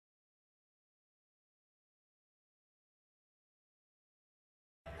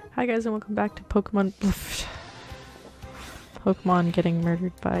Hi guys and welcome back to Pokemon Pokemon getting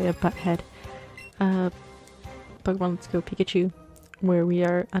murdered by a butthead. Pokemon Let's Go Pikachu, where we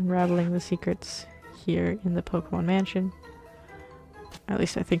are unraveling the secrets here in the Pokemon Mansion. At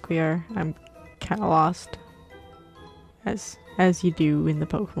least I think we are. I'm kinda lost. As you do in the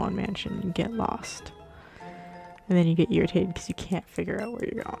Pokemon Mansion, you get lost. And then you get irritated because you can't figure out where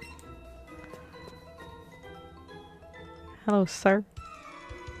you're going. Hello, sir.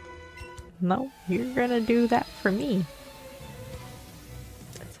 No, you're gonna do that for me.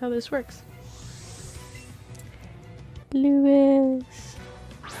 That's how this works. Lewis!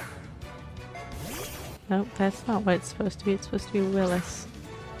 Nope, that's not what it's supposed to be. It's supposed to be Willis.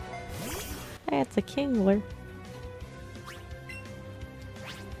 Hey, it's a Kingler.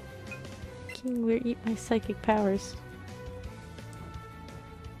 Kingler, eat my psychic powers.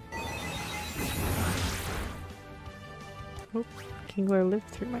 Oh, Kingler lived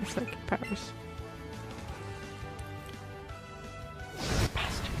through my psychic powers.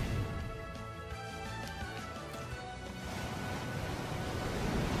 Bastard.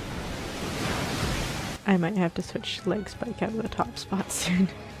 I might have to switch leg spike out of the top spot soon.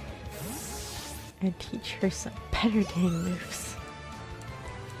 And teach her some better dang moves.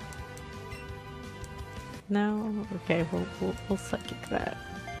 No? Okay, we'll psychic that.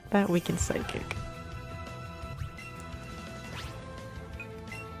 That we can psychic.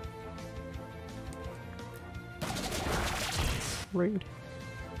 Rude.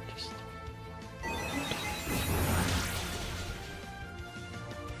 Just...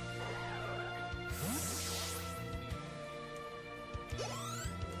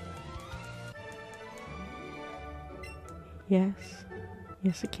 Yes.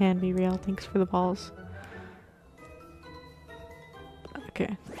 Yes, it can be real. Thanks for the balls.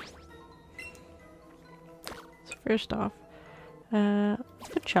 Okay. So first off, let's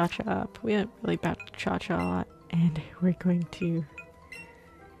put Cha-Cha up. We haven't really battled Cha-Cha a lot. And we're going to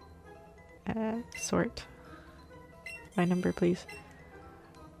sort by number, please.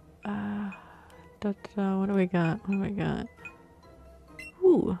 What do we got? What do we got?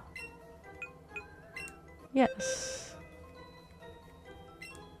 Ooh. Yes.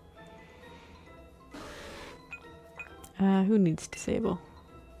 Who needs disable?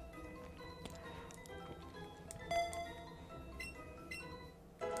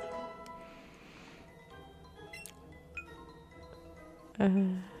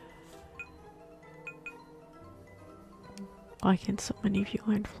 Why can't so many of you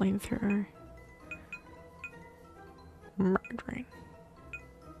learn Flamethrower? Murdering.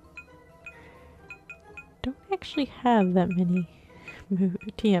 Don't actually have that many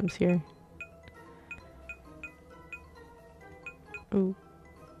TMs here. Ooh.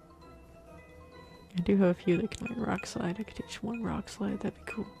 I do have a few that can learn Rock Slide. I could teach one Rock Slide, that'd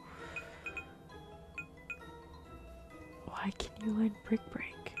be cool. Why can you learn Brick Break?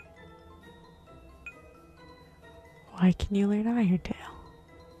 Why can you learn Iron Tail?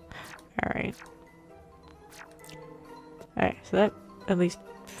 Alright. Alright, so that at least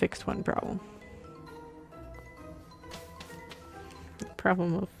fixed one problem. The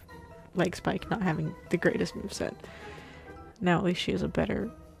problem of Leg Spike not having the greatest moveset. Now at least she has a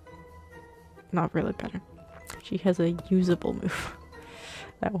better... Not really better. She has a usable move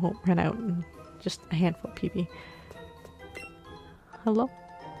that won't run out in just a handful of PP. Hello?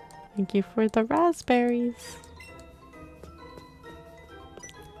 Thank you for the raspberries!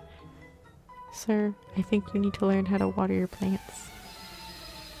 Sir, I think you need to learn how to water your plants.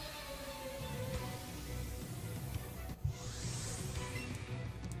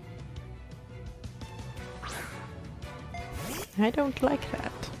 I don't like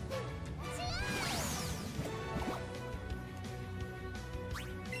that.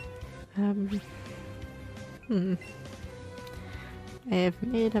 I have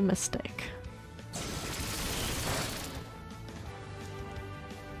made a mistake.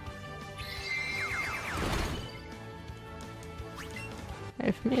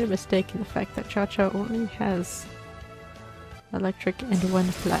 I've made a mistake in the fact that Cha-Cha only has electric and one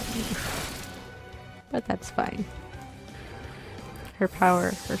flat move. But that's fine. Her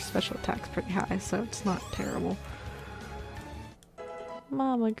power, her special attack's pretty high, so it's not terrible.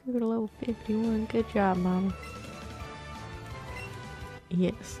 Mama grew to level 51. Good job, Mama.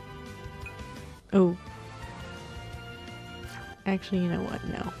 Yes. Oh. Actually, you know what?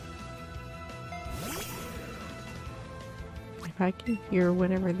 No. If I can hear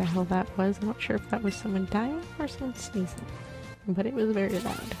whatever the hell that was, I'm not sure if that was someone dying or someone sneezing. But it was very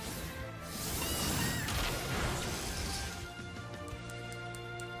loud.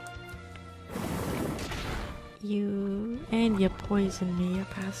 And you poisoned me, you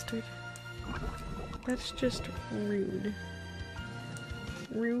bastard. That's just rude.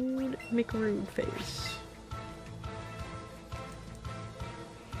 Rude McRude face.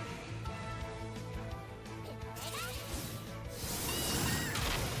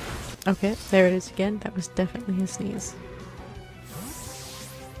 Okay, there it is again. That was definitely a sneeze.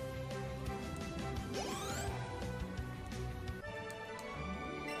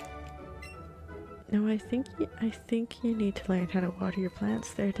 No, I think you need to learn how to water your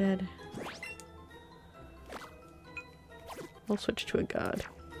plants. They're dead. We'll switch to a god.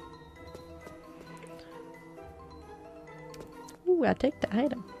 Ooh, I'll take the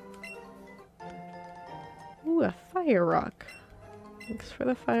item. Ooh, a fire rock. Thanks for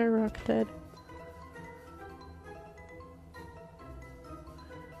the fire rock, Ted.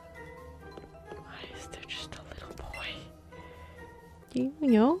 Why is there just a little boy? You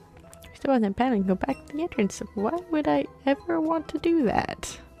know, still wasn't planning to go back to the entrance. Why would I ever want to do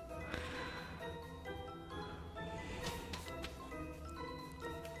that?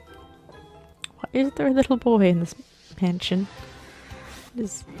 Why is there a little boy in this mansion? It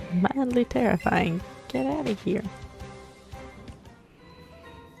is mildly terrifying. Get out of here.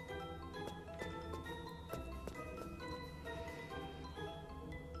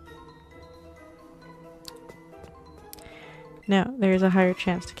 Now, there is a higher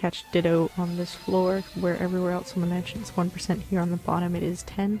chance to catch Ditto on this floor, where everywhere else on the mansion is 1%. Here on the bottom it is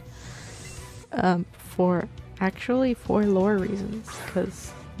 10. For lore reasons,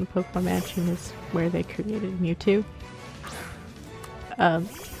 because the Pokemon Mansion is where they created Mewtwo.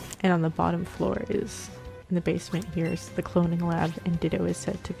 And on the bottom floor is, in the basement here, is the cloning lab, and Ditto is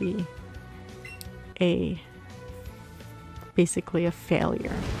said to be basically a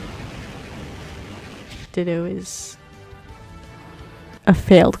failure. Ditto is a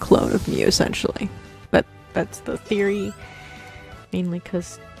failed clone of Mew, essentially. That's the theory, mainly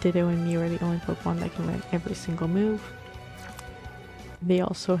because Ditto and Mew are the only Pokemon that can learn every single move. They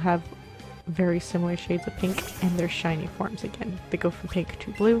also have very similar shades of pink, and their shiny forms again. They go from pink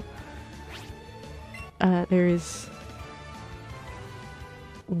to blue. There is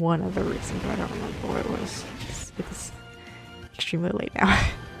one other reason, but I don't remember what it was. It's extremely late now.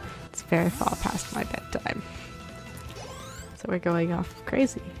 It's very far past my bedtime. So we're going off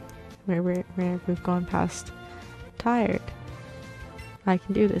crazy. Where we've gone past tired. I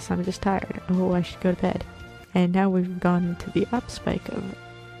can do this, I'm just tired. Oh, I should go to bed. And now we've gone to the up spike of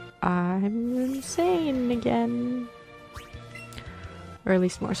I'm insane again. Or at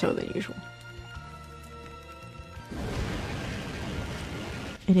least more so than usual.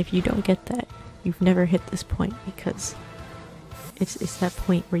 And if you don't get that, you've never hit this point, because it's that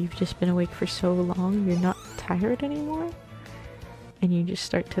point where you've just been awake for so long, you're not tired anymore, and you just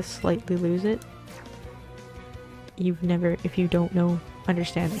start to slightly lose it. You've never, if you don't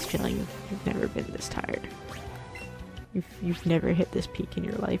understand this feeling, you've never been this tired. You've never hit this peak in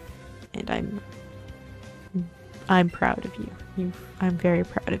your life, and I'm proud of you. I'm very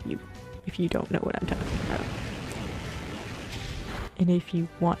proud of you if you don't know what I'm talking about. And if you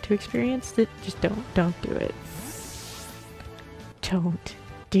want to experience it, just don't do it. Don't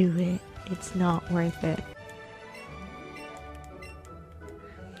do it. It's not worth it.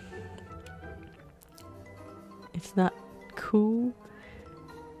 It's not cool.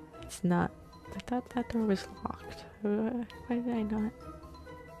 It's not. I thought that door was locked. Why did I not?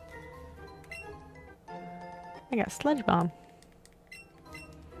 I got Sledge Bomb.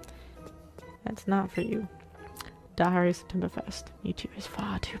 That's not for you. Darius Timberfest. Mewtwo is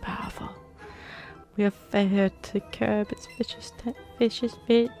far too powerful. We have failed to curb its We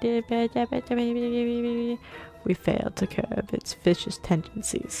failed to curb its vicious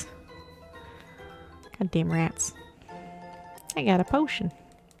tendencies. Goddamn rats. I got a potion.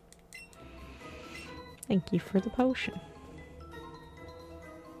 Thank you for the potion.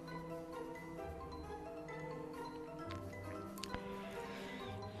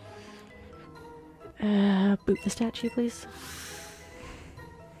 Boot the statue, please.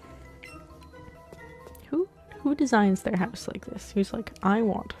 Who designs their house like this? Who's like, I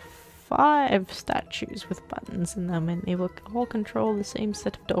want 5 statues with buttons in them, and they will all control the same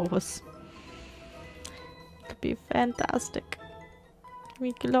set of doors. It'll be fantastic. It'll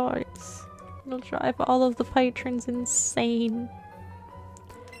be glorious. It'll drive all of the patrons insane.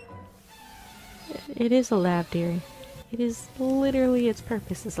 It is a lab, dearie. It is literally, its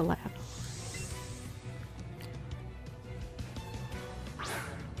purpose is a lab.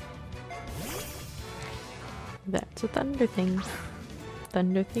 That's a thunder thing.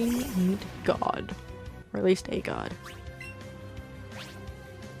 Thunder thing and god. Or at least a god.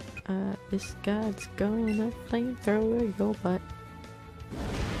 This god's gonna flamethrower your butt.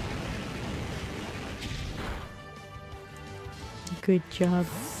 Good job.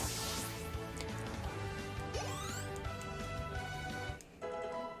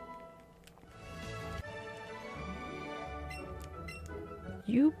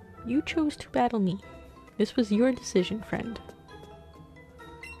 You chose to battle me. This was your decision, friend.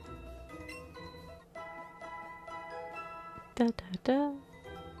 Da da da.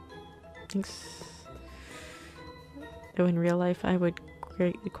 Thanks. Though in real life I would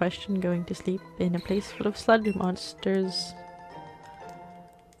greatly question going to sleep in a place full of sludge monsters.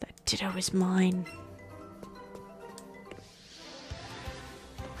 That ditto is mine.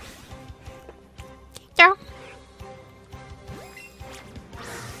 Yeah.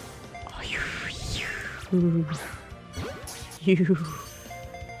 You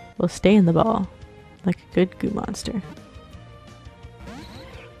will stay in the ball like a good goo monster.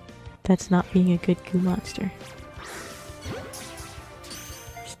 That's not being a good goo monster.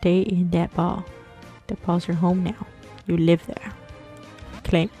 Stay in that ball. That ball's your home now. You live there.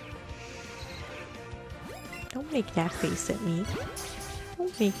 Claim. Don't make that face at me.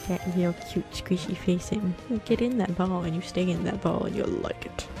 Don't make that real cute squishy face at me. You get in that ball and you stay in that ball and you'll like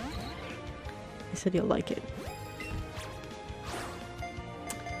it. I said you'll like it.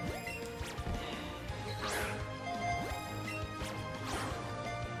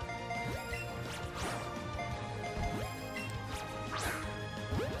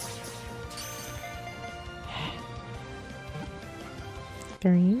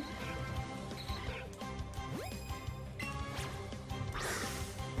 Three.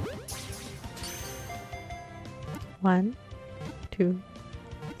 One, two,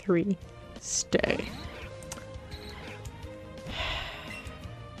 three. Stay.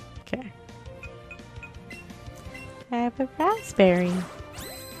 Okay. I have a raspberry.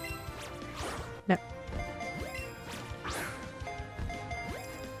 No.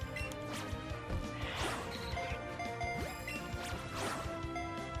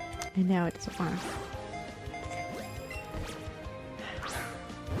 And now it doesn't want to.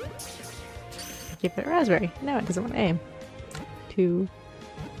 Give it a raspberry. Now it doesn't want to aim. 2,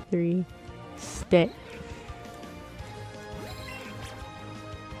 3. Stay.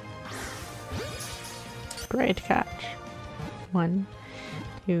 Great catch. 1,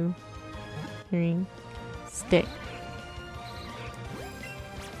 2, 3. Stay.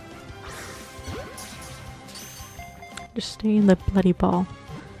 Just stay in the bloody ball.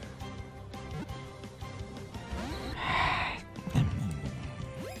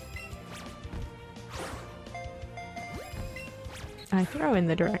 I throw in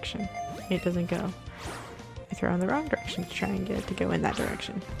the direction. It doesn't go. I throw in the wrong direction to try and get it to go in that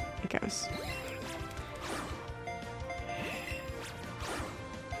direction. It goes.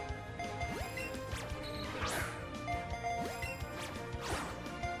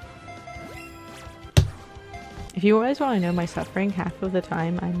 If you always want to know my suffering, half of the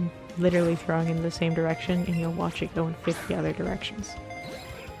time I'm literally throwing in the same direction and you'll watch it go in 50 other directions.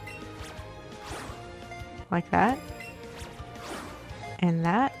 Like that. And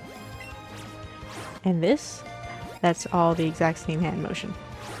that. And this. That's all the exact same hand motion.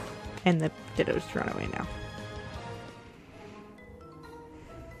 And the ditto's thrown away now.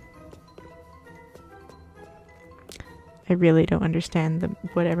 I really don't understand the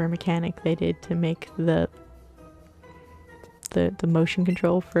whatever mechanic they did to make the motion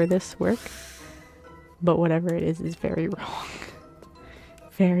control for this work. But whatever it is very wrong.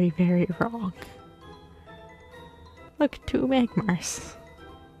 Very, very wrong. Look, 2 Magmars.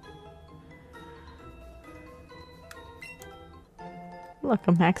 Look,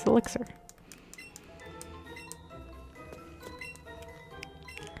 a max elixir.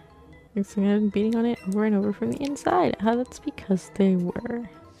 I'm beating on it over and over from the inside. Oh, that's because they were.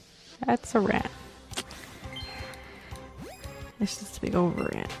 That's a rat. That's just a big over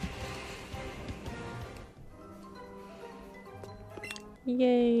rat.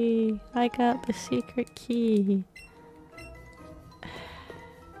 Yay! I got the secret key.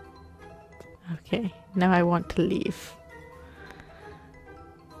 Okay, now I want to leave.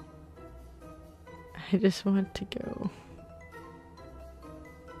 I just want to go.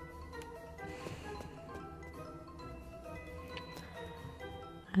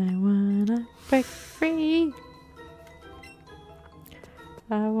 I wanna break free.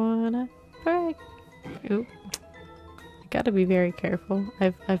 I wanna break. Oop. I gotta be very careful.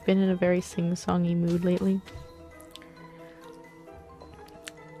 I've been in a very sing-songy mood lately.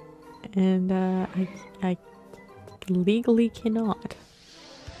 And I legally cannot.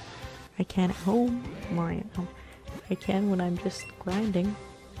 I can at home. More at home. I can when I'm just grinding.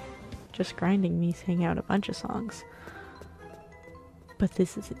 Just Grinding Me sang out a bunch of songs. But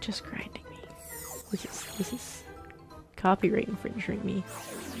this isn't Just Grinding Me. This is copyright infringing me.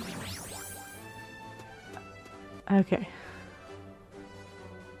 Okay.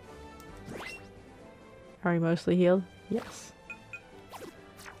 Are we mostly healed? Yes.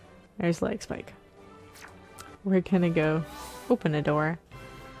 There's Leg Spike. We're gonna go open a door.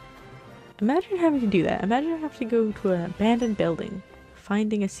 Imagine having to do that. Imagine having to go to an abandoned building,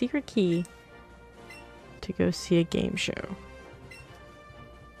 finding a secret key to go see a game show.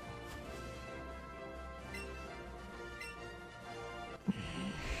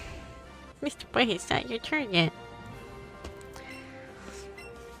 Mr. Boy, it's not your turn yet.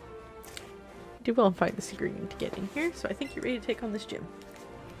 Do well and find the secret room to get in here, so I think you're ready to take on this gym.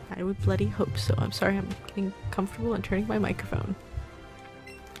 I would bloody hope so. I'm sorry, I'm getting comfortable and turning my microphone.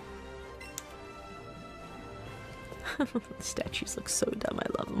 The statues look so dumb, I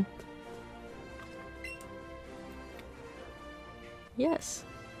love them. Yes.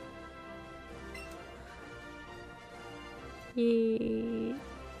 Yay.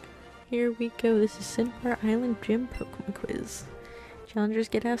 Here we go. This is Cinnabar Island Gym Pokemon Quiz. Challengers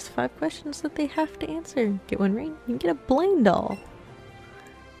get asked 5 questions that they have to answer. Get one right, you can get a Blaine doll.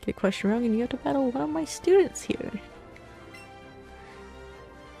 Get a question wrong and you have to battle one of my students here.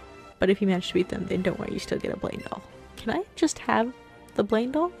 But if you manage to beat them, then don't worry, you still get a Blaine doll. Can I just have the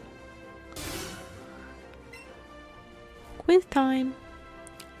Blaine doll? Quiz time!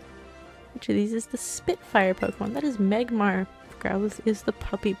 Which of these is the Spitfire Pokemon? That is Magmar. Growlithe is the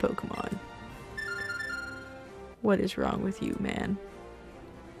puppy Pokemon. What is wrong with you, man?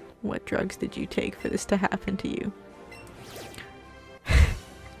 What drugs did you take for this to happen to you? How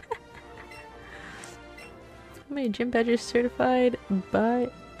many gym badges certified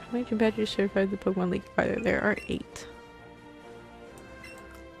by... How many gym badges certified the Pokemon League are there? There are 8.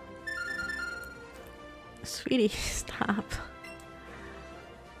 Sweetie, stop.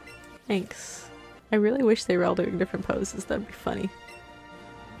 Thanks. I really wish they were all doing different poses, that'd be funny.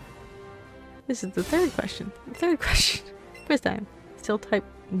 This is the third question. The third question. Quiz time. Steel type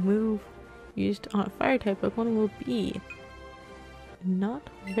move used on a fire type Pokemon will be not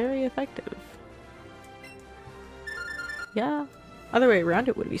very effective. Yeah, other way around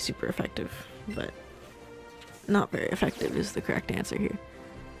it would be super effective, but not very effective is the correct answer here.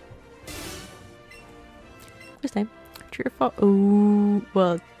 Quiz time. True or false? Oh,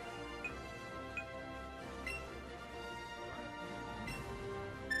 well.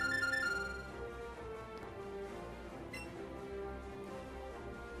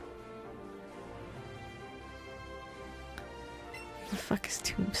 The fuck is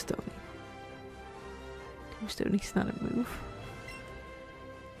Tombstone? Tombstone is not a move.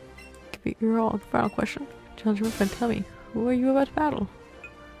 Give it your all. Final question. Challenge my friend, tell me, who are you about to battle?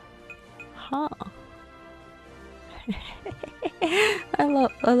 Huh.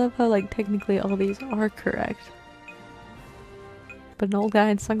 I love how like technically all these are correct. But an old guy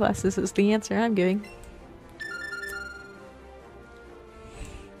in sunglasses is the answer I'm giving.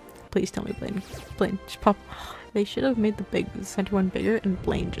 Please tell me Blaine. Blaine, just pop. They should have made the center one bigger and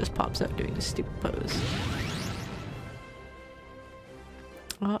Blaine just pops out doing this stupid pose.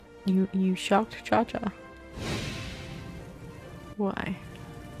 Oh, you shocked Cha-Cha. Why?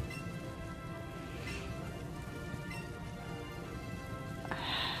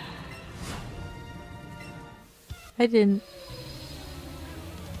 I didn't.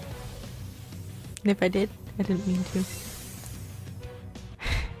 And if I did, I didn't mean to.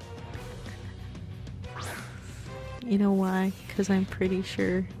 You know why? Because I'm pretty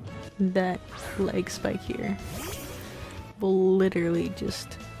sure that leg spike here will literally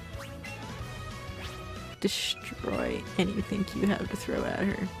just destroy anything you have to throw at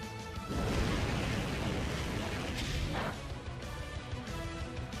her.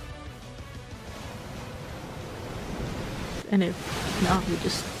 And if not, we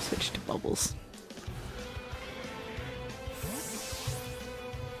just switch to bubbles.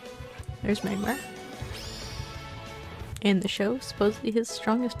 There's Magmar. In the show, supposedly his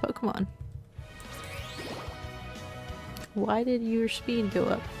strongest Pokemon. Why did your speed go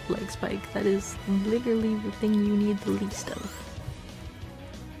up, Leg Spike? That is literally the thing you need the least of.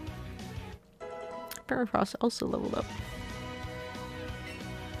 Permafrost also leveled up.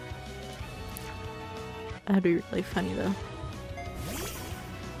 That'd be really funny though.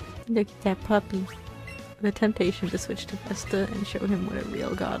 Look at that puppy. The temptation to switch to Vesta and show him what a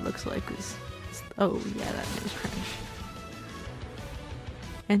real god looks like was... Oh yeah, that was cringe.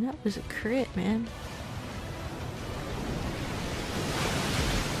 And that was a crit, man.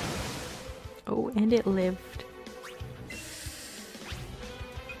 Oh, and it lived.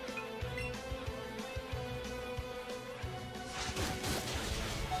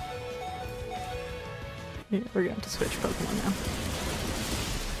 Yeah, we're going to switch Pokemon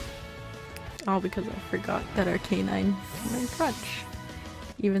now. All because I forgot that our canine can learn Crunch.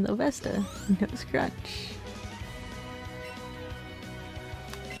 Even though Vesta knows Crunch.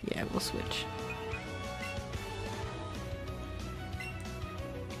 Yeah, we'll switch.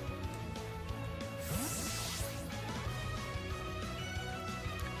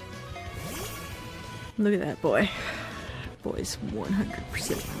 Look at that boy. Boy's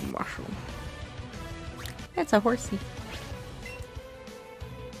 100% muscle. That's a horsey.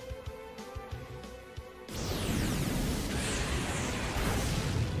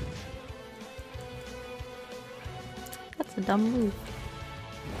 That's a dumb move.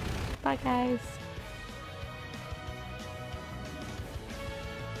 Bye guys.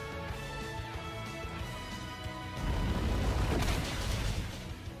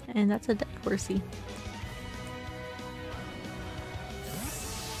 And that's a dead horsey.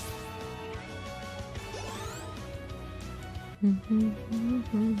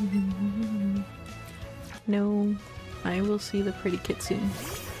 No, I will see the pretty kitsune.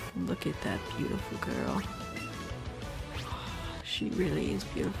 Look at that beautiful girl. She really is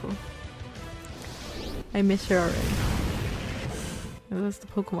beautiful. I miss her already. That's the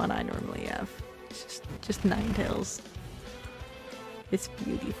Pokemon I normally have. It's just Ninetales. It's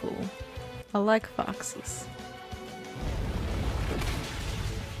beautiful. I like foxes.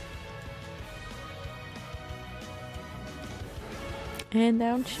 And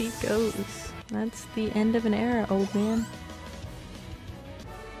down she goes. That's the end of an era, old man.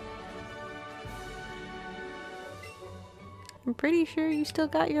 I'm pretty sure you still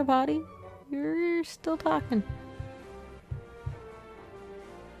got your body. You're still talking.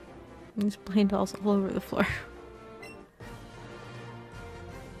 There's plain dolls all over the floor.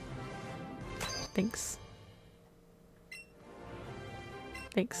 Thanks.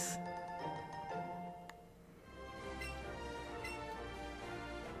 Thanks.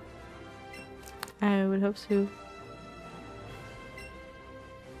 I would hope so.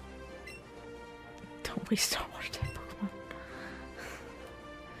 Don't waste our water type Pokemon.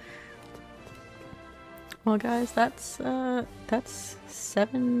 Well guys, that's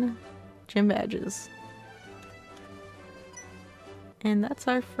 7 gym badges. And that's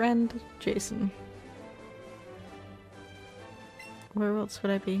our friend Jason. Where else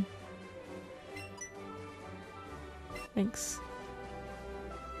would I be? Thanks.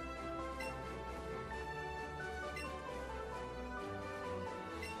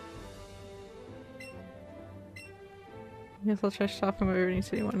 I guess I'll try stopping by Viridian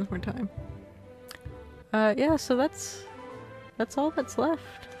City one more time. Yeah, so that's all that's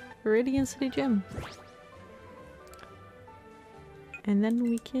left. Viridian City Gym. And then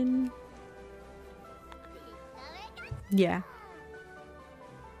we can... Yeah.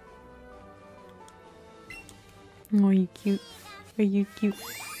 Oh, are you cute? Are you cute?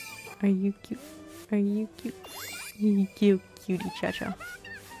 Are you cute? Are you cute? Are you cute? Cutie cha-cha. I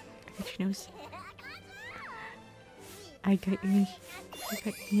got your nose. I got your nose. I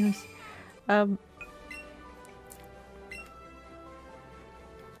got your nose.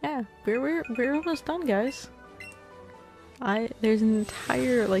 Yeah, we're almost done, guys. There's an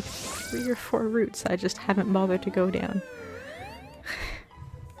entire, like, 3 or 4 routes I just haven't bothered to go down.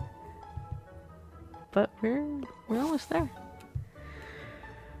 But we're almost there.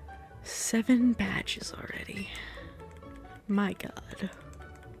 7 badges already. My god.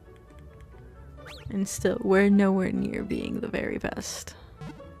 And still, we're nowhere near being the very best.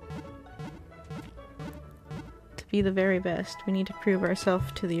 To be the very best, we need to prove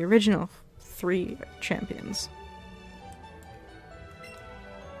ourselves to the original 3 champions.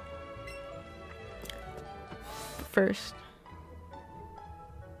 But first,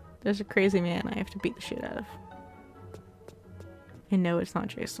 there's a crazy man I have to beat the shit out of. And no, it's not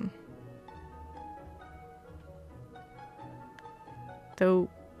Jason. Though,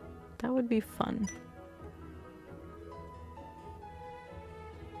 that would be fun.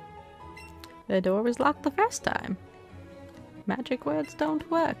 The door was locked the first time. Magic words don't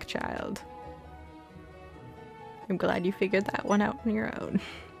work, child. I'm glad you figured that one out on your own.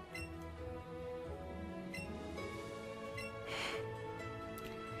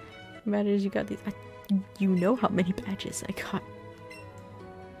 Badges, you got these. You know how many badges I got.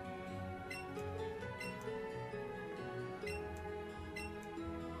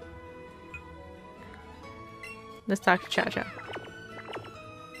 Let's talk to Cha-Cha.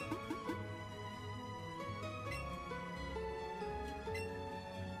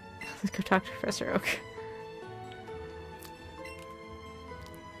 Let's go talk to Professor Oak.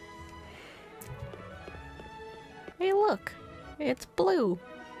 Hey look! It's blue!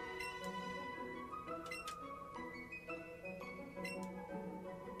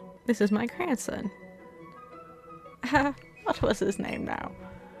 This is my grandson. What was his name now?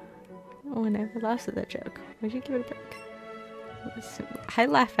 Oh, I never lost at that joke. Would you give it a break? I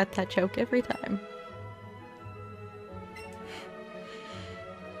laugh at that joke every time.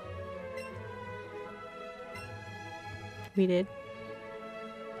 We did.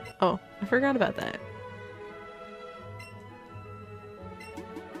 Oh, I forgot about that.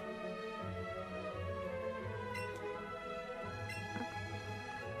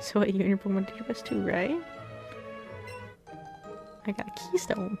 So what, you and your Pokemon did your best too, right? I got a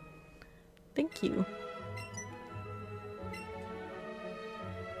keystone. Thank you.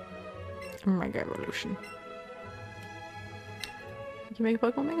 Mega Evolution. You can make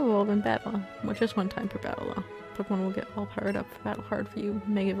a Pokemon Mega Evolve in battle, with just one time per battle though. Pokemon will get all powered up for battle hard for you.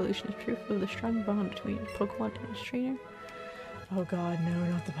 Mega Evolution is proof of the strong bond between Pokemon and its trainer. Oh god, no,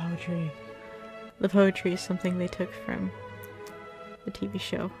 not the poetry. The poetry is something they took from the TV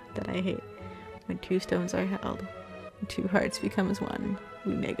show that I hate. When two stones are held, and two hearts become as one,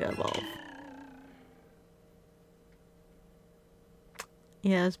 we Mega Evolve.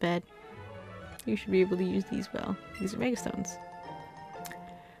 Yeah, that's bad. You should be able to use these well. These are Mega Stones.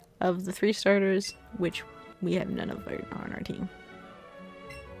 Of the 3 starters, which we have none of on our team.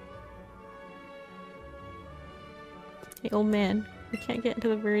 Hey, old man, we can't get into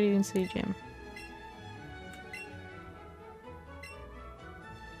the Viridian City Gym.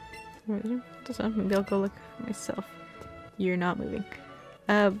 Maybe I'll go look for myself. You're not moving.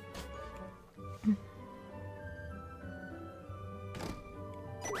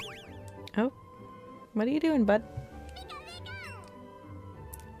 Oh, what are you doing, bud?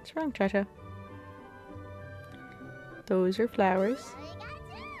 What's wrong, Cha-Cha? Those are flowers.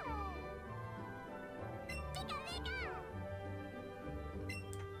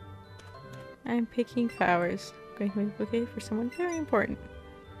 I'm picking flowers. Going to make a bouquet for someone very important.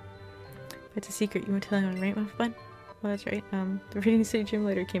 If it's a secret you won't tell anyone, right, Muffabunn? Well, that's right. The Radiant City gym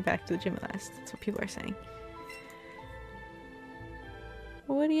leader came back to the gym at last. That's what people are saying.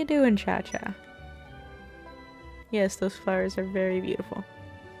 What are you doing, Cha-Cha? Yes, those flowers are very beautiful.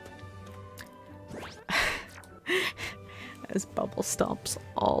 There's bubble stomps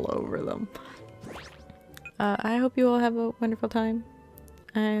all over them. I hope you all have a wonderful time.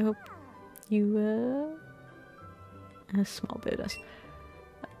 I hope you, a small bit of us.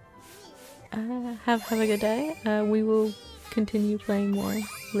 Have a good day. We will continue playing more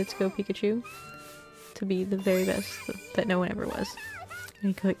Let's Go Pikachu to be the very best that no one ever was.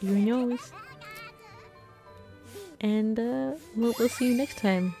 I got you and yours. And we'll see you next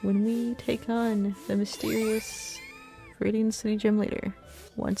time when we take on the mysterious Radiant City Gym Leader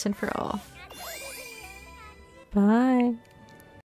once and for all. Bye!